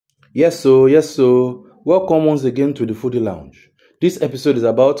Yes, so. Welcome once again to the Foodie Lounge. This episode is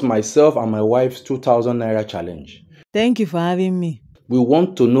about myself and my wife's 2000 Naira challenge. Thank you for having me. We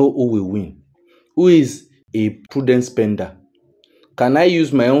want to know who will win. Who is a prudent spender? Can I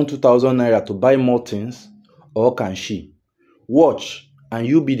use my own 2000 Naira to buy more things, or can she? Watch and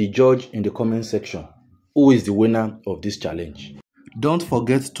you be the judge in the comment section. Who is the winner of this challenge? Don't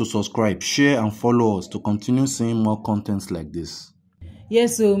forget to subscribe, share and follow us to continue seeing more contents like this.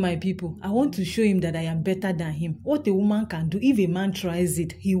 Yes, so my people, I want to show him that I am better than him. What a woman can do, if a man tries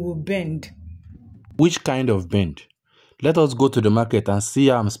it, he will bend. Which kind of bend? Let us go to the market and see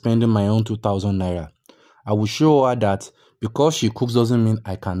how I'm spending my own 2000 Naira. I will show her that because she cooks doesn't mean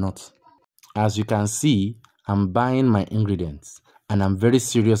I cannot. As you can see, I'm buying my ingredients and I'm very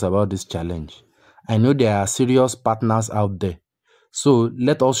serious about this challenge. I know there are serious partners out there. So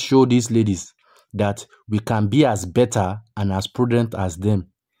let us show these ladies that we can be as better and as prudent as them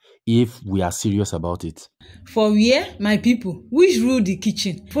if we are serious about it. For where, my people, which rule the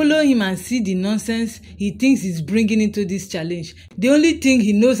kitchen? Follow him and see the nonsense he thinks he's bringing into this challenge. The only thing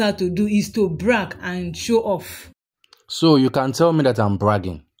he knows how to do is to brag and show off. So you can tell me that I'm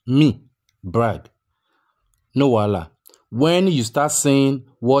bragging. Me, brag. No wala. When you start saying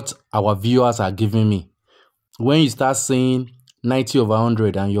what our viewers are giving me, when you start saying 90 over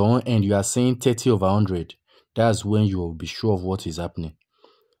 100 and your own end you are saying 30 over 100, that's when you will be sure of what is happening.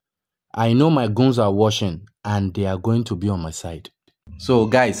 I know my goons are watching and they are going to be on my side. So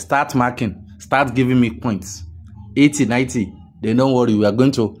guys, start marking, start giving me points. 80, 90, then don't worry, we are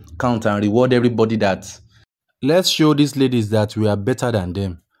going to count and reward everybody that. Let's show these ladies that we are better than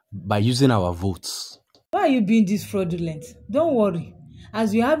them by using our votes. Why are you being this fraudulent? Don't worry.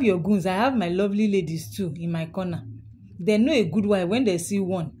 As you have your goons, I have my lovely ladies too in my corner. They know a good wife when they see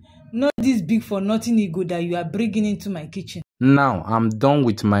one. Not this big for nothing ego that you are bringing into my kitchen. Now, I'm done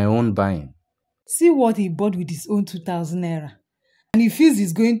with my own buying. See what he bought with his own 2000 Naira. And he feels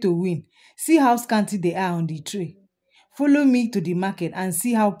he's going to win. See how scanty they are on the tray. Follow me to the market and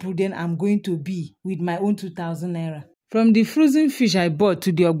see how prudent I'm going to be with my own 2000 Naira. From the frozen fish I bought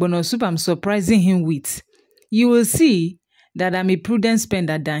to the ogbono soup I'm surprising him with, you will see that I'm a prudent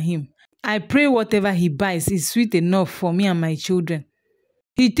spender than him. I pray whatever he buys is sweet enough for me and my children.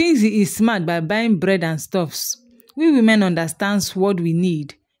 He thinks he is smart by buying bread and stuffs. We women understand what we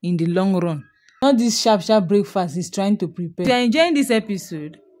need in the long run. Not this sharp breakfast he's trying to prepare. If you are enjoying this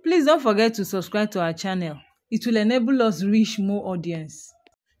episode, please don't forget to subscribe to our channel. It will enable us reach more audience.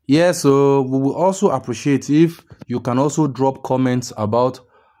 Yes, so we will also appreciate if you can also drop comments about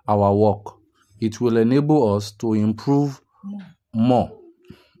our work. It will enable us to improve more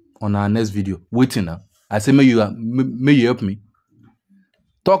on our next video. Waiting now. I say, may you help me.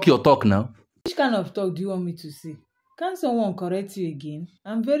 Talk your talk now. Which kind of talk do you want me to say? Can someone correct you again?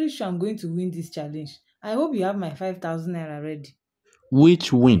 I'm very sure I'm going to win this challenge. I hope you have my 5000 Naira ready.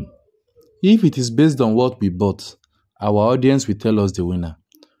 Which win? If it is based on what we bought, our audience will tell us the winner.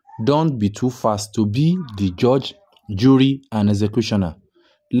 Don't be too fast to be the judge, jury, and executioner.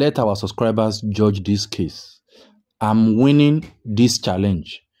 Let our subscribers judge this case. I'm winning this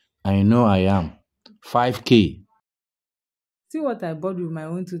challenge. I know I am. 5K. See what I bought with my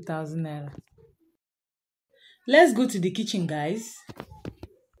own 2000 Naira. Let's go to the kitchen, guys.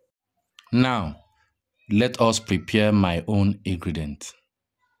 Now, let us prepare my own ingredient.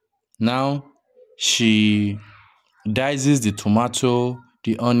 Now, she dices the tomato,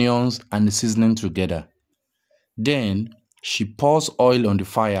 the onions, and the seasoning together. Then, she pours oil on the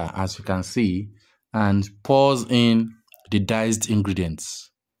fire, as you can see, and pours in the diced ingredients.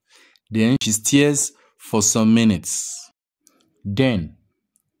 Then, she stirs for some minutes. Then,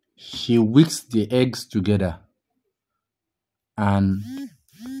 she whisks the eggs together and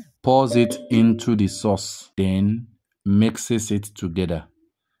pours it into the sauce. Then, mixes it together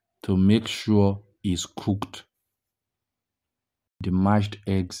to make sure it's cooked. The mashed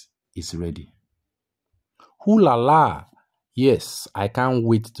eggs is ready. Ooh la la! Yes, I can't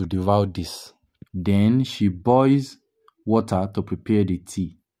wait to devour this. Then she boils water to prepare the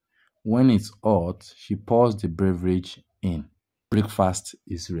tea. When it's hot, she pours the beverage in. Breakfast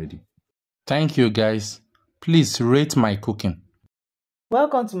is ready. Thank you guys. Please rate my cooking.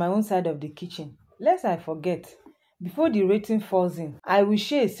 Welcome to my own side of the kitchen. Lest I forget, before the rating falls in, I will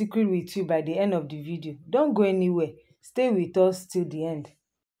share a secret with you by the end of the video. Don't go anywhere. Stay with us till the end.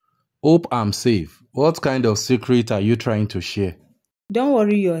 Hope I'm safe. What kind of secret are you trying to share? Don't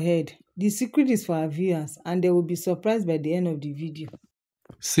worry your head. The secret is for our viewers and they will be surprised by the end of the video.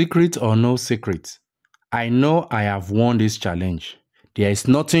 Secret or no secret, I know I have won this challenge. There is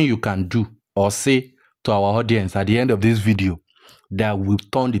nothing you can do or say to our audience at the end of this video that will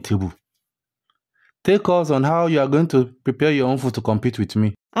turn the table. Take us on how you are going to prepare your own food to compete with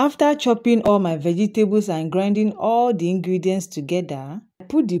me. After chopping all my vegetables and grinding all the ingredients together, I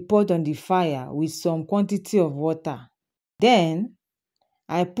put the pot on the fire with some quantity of water. Then,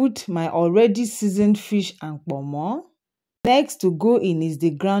 I put my already seasoned fish and pomo. Next to go in is the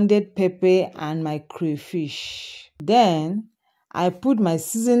grounded pepper and my crayfish. Then, I put my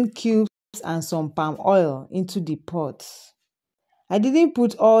seasoned cubes and some palm oil into the pot. I didn't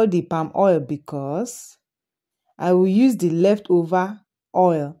put all the palm oil because I will use the leftover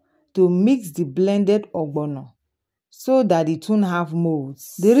oil to mix the blended ogbono so that it won't have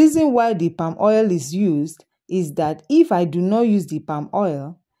molds. The reason why the palm oil is used is that if I do not use the palm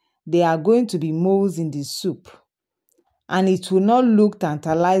oil, there are going to be molds in the soup and it will not look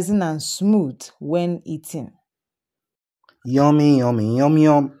tantalizing and smooth when eaten. Yummy, yummy, yum,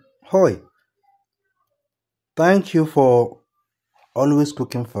 yum. Hoi. Thank you for always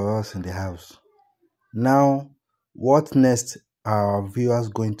cooking for us in the house. Now, what next are our viewers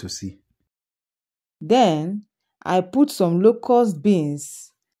going to see? Then, I put some locust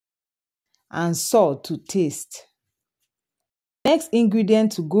beans and salt to taste. Next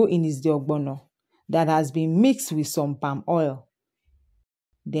ingredient to go in is the ogbono that has been mixed with some palm oil.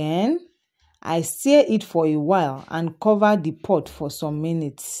 Then, I stir it for a while and cover the pot for some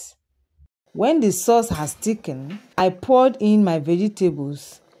minutes. When the sauce has thickened, I poured in my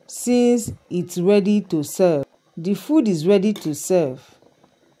vegetables since it's ready to serve. The food is ready to serve.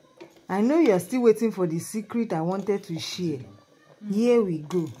 I know you're still waiting for the secret I wanted to share. Here we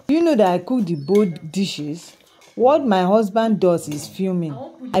go. Do you know that I cook the bold dishes? What my husband does is filming.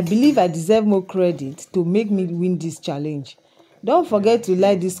 I believe I deserve more credit to make me win this challenge. Don't forget to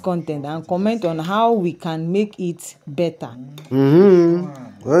like this content and comment on how we can make it better.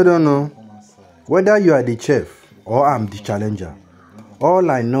 I don't know. Whether you are the chef or I'm the challenger, all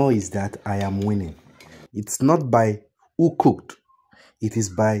I know is that I am winning. It's not by who cooked, it is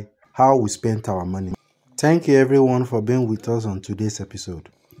by how we spent our money. Thank you everyone for being with us on today's episode.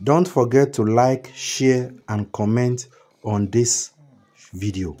 Don't forget to like, share and comment on this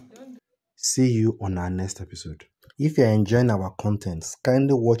video. See you on our next episode. If you are enjoying our content,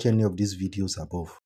 kindly watch any of these videos above.